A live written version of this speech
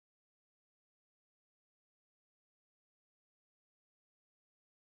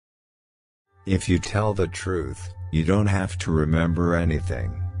If you tell the truth, you don't have to remember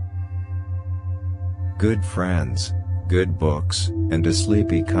anything. Good friends, good books, and a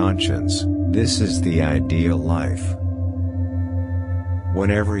sleepy conscience, this is the ideal life.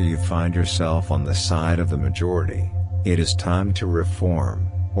 Whenever you find yourself on the side of the majority, it is time to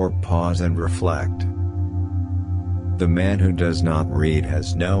reform, or pause and reflect. The man who does not read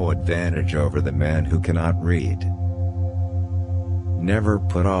has no advantage over the man who cannot read. Never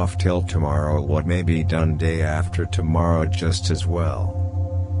put off till tomorrow what may be done day after tomorrow just as well.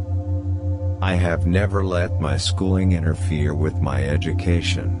 I have never let my schooling interfere with my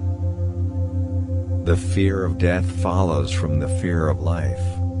education. The fear of death follows from the fear of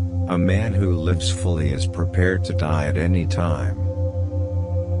life. A man who lives fully is prepared to die at any time.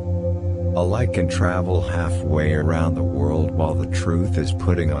 A light can travel halfway around the world while the truth is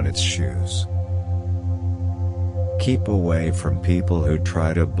putting on its shoes. Keep away from people who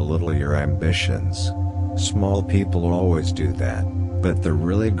try to belittle your ambitions. Small people always do that, but the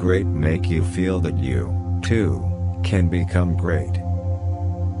really great make you feel that you, too, can become great.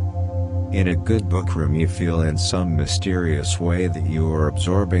 In a good book room you feel in some mysterious way that you are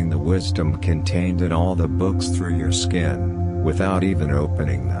absorbing the wisdom contained in all the books through your skin, without even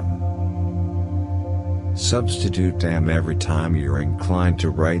opening them. Substitute damn every time you're inclined to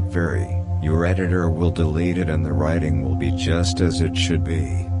write very. Your editor will delete it and the writing will be just as it should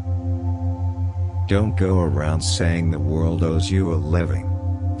be. Don't go around saying the world owes you a living.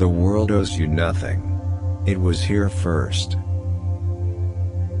 The world owes you nothing. It was here first.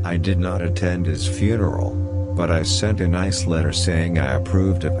 I did not attend his funeral, but I sent a nice letter saying I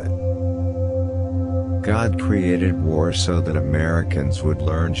approved of it. God created war so that Americans would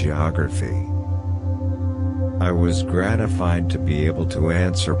learn geography. I was gratified to be able to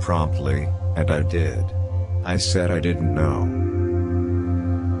answer promptly, and I did. I said I didn't know.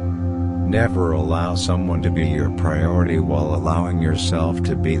 Never allow someone to be your priority while allowing yourself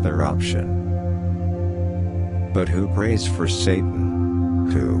to be their option. But who prays for Satan?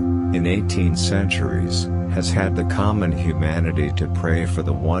 Who, in 18 centuries, has had the common humanity to pray for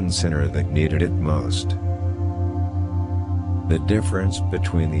the one sinner that needed it most? The difference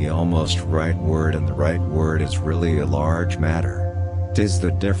between the almost right word and the right word is really a large matter. 'Tis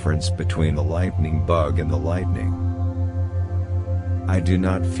the difference between the lightning bug and the lightning. I do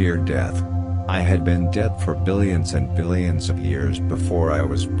not fear death. I had been dead for billions and billions of years before I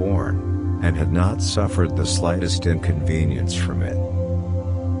was born, and had not suffered the slightest inconvenience from it.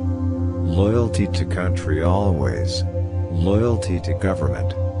 Loyalty to country always. Loyalty to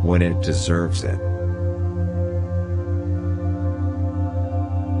government, when it deserves it.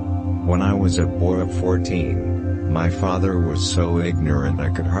 When I was a boy of 14, my father was so ignorant I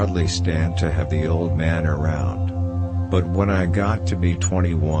could hardly stand to have the old man around. But when I got to be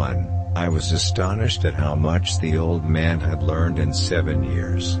 21, I was astonished at how much the old man had learned in 7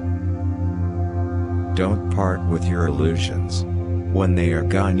 years. Don't part with your illusions. When they are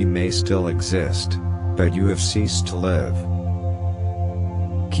gone you may still exist, but you have ceased to live.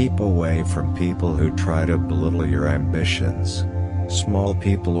 Keep away from people who try to belittle your ambitions. Small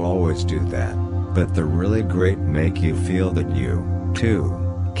people always do that, but the really great make you feel that you, too,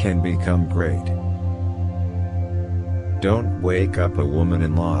 can become great. Don't wake up a woman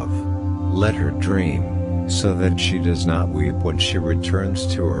in love. Let her dream, so that she does not weep when she returns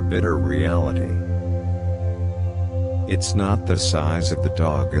to her bitter reality. It's not the size of the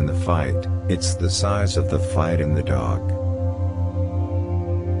dog in the fight, it's the size of the fight in the dog.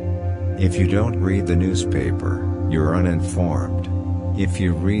 If you don't read the newspaper, you're uninformed. If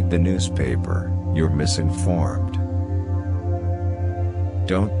you read the newspaper, you're misinformed.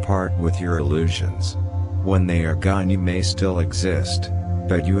 Don't part with your illusions. When they are gone you may still exist,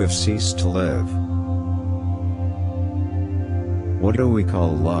 but you have ceased to live. What do we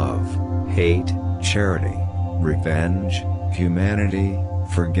call love, hate, charity, revenge, humanity,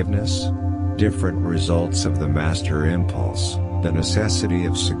 forgiveness? Different results of the master impulse, the necessity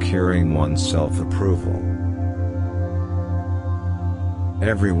of securing one's self-approval.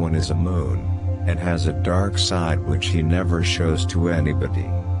 Everyone is a moon, and has a dark side which he never shows to anybody.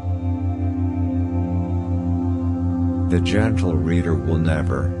 The gentle reader will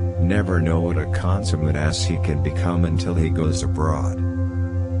never know what a consummate ass he can become until he goes abroad.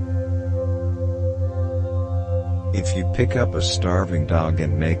 If you pick up a starving dog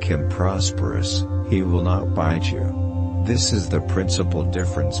and make him prosperous, he will not bite you. This is the principal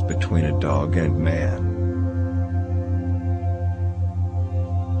difference between a dog and man.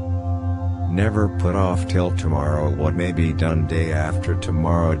 Never put off till tomorrow what may be done day after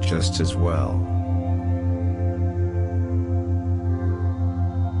tomorrow just as well.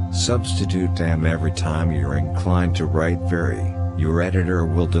 Substitute damn every time you're inclined to write very. Your editor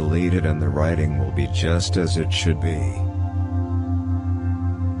will delete it and the writing will be just as it should be.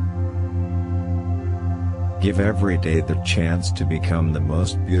 Give every day the chance to become the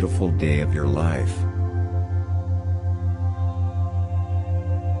most beautiful day of your life.